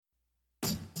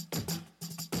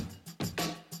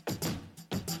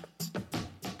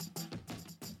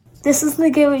This is the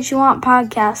Get What You Want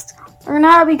podcast. Learn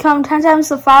how to become 10 times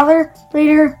the father,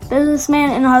 leader,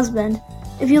 businessman, and husband.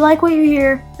 If you like what you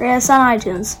hear, rate us on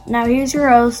iTunes. Now here's your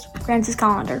host, Francis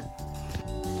Collender.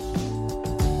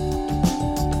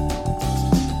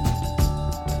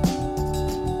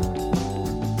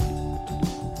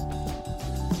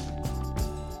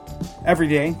 Every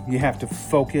day, you have to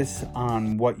focus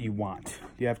on what you want.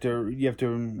 You have to,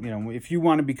 if you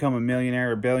want to become a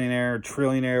millionaire, a billionaire, a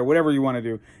trillionaire, whatever you want to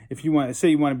do, if you want, say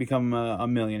you want to become a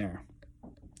millionaire.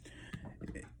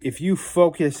 If you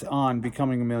focus on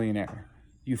becoming a millionaire,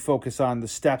 you focus on the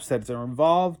steps that are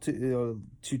involved to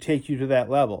take you to that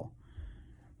level.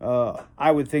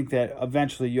 I would think that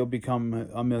eventually you'll become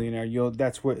a millionaire.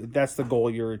 That's the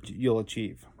goal you'll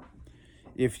achieve.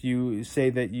 If you say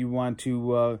that you want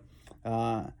to,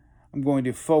 I'm going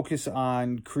to focus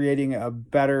on creating a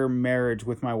better marriage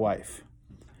with my wife.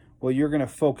 Well, you're going to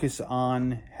focus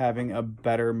on having a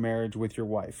better marriage with your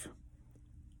wife.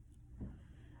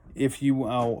 If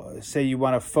you say you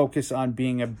want to focus on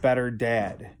being a better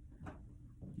dad,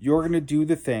 you're going to do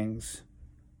the things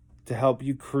to help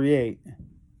you create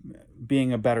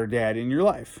being a better dad in your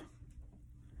life.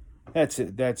 That's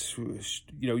it.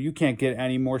 You can't get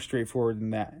any more straightforward than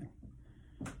that.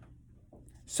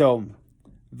 So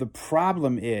the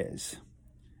problem is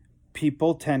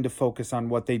people tend to focus on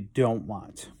what they don't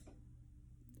want.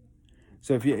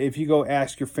 So if you go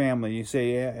ask your family, you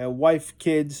say, wife,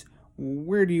 kids,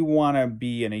 where do you want to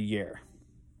be in a year?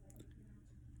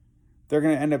 They're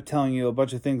going to end up telling you a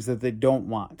bunch of things that they don't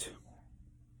want.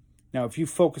 Now, if you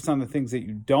focus on the things that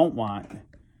you don't want,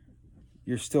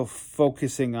 you're still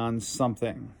focusing on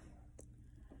something.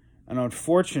 And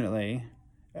unfortunately,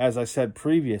 as I said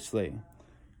previously,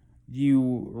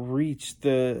 you reach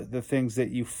the things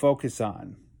that you focus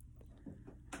on.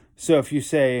 So if you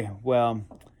say, well,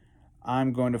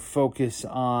 I'm going to focus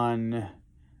on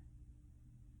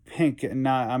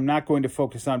I'm not going to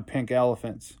focus on pink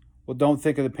elephants. Well, don't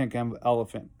think of the pink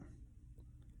elephant.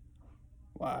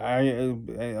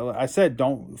 I said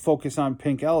don't focus on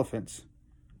pink elephants.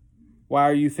 Why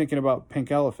are you thinking about pink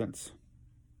elephants?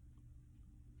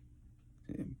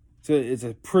 So it's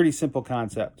a pretty simple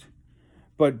concept.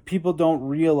 But people don't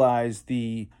realize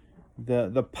the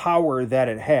power that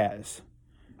it has.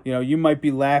 You might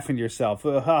be laughing to yourself.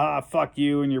 Fuck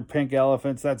you and your pink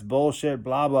elephants. That's bullshit,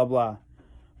 blah, blah, blah.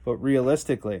 But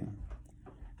realistically,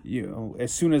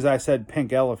 as soon as I said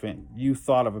pink elephant, you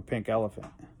thought of a pink elephant.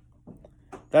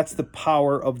 That's the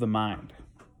power of the mind.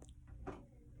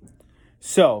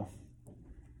 So,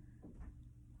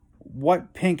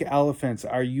 what pink elephants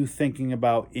are you thinking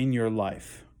about in your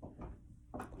life?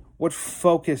 What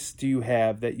focus do you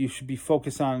have that you should be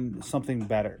focused on something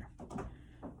better?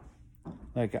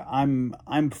 Like I'm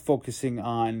focusing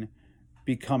on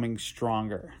becoming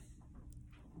stronger.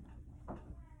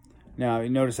 Now, you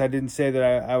notice I didn't say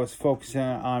that I was focusing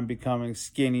on becoming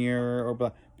skinnier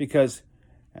because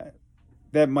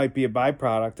that might be a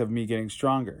byproduct of me getting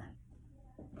stronger.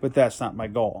 But that's not my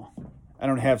goal. I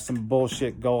don't have some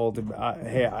bullshit goal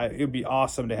it would be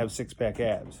awesome to have six-pack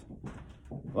abs.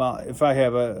 Well, if I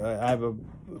have a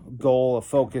goal, a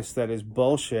focus that is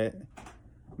bullshit,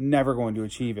 I'm never going to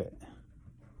achieve it.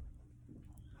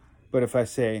 But if I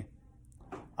say,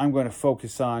 I'm going to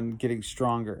focus on getting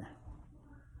stronger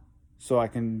so I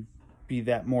can be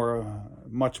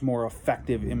much more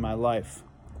effective in my life,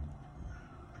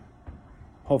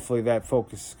 hopefully that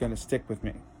focus is going to stick with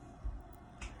me.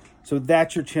 So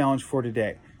that's your challenge for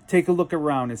today. Take a look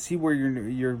around and see where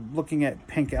you're looking at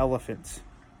pink elephants.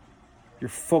 You're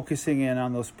focusing in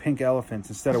on those pink elephants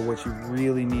instead of what you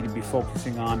really need to be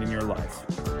focusing on in your life.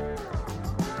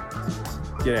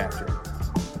 Get after it.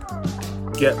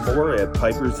 Get more at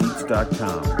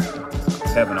piperseats.com.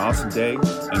 Have an awesome day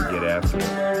and get after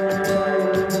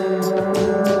it.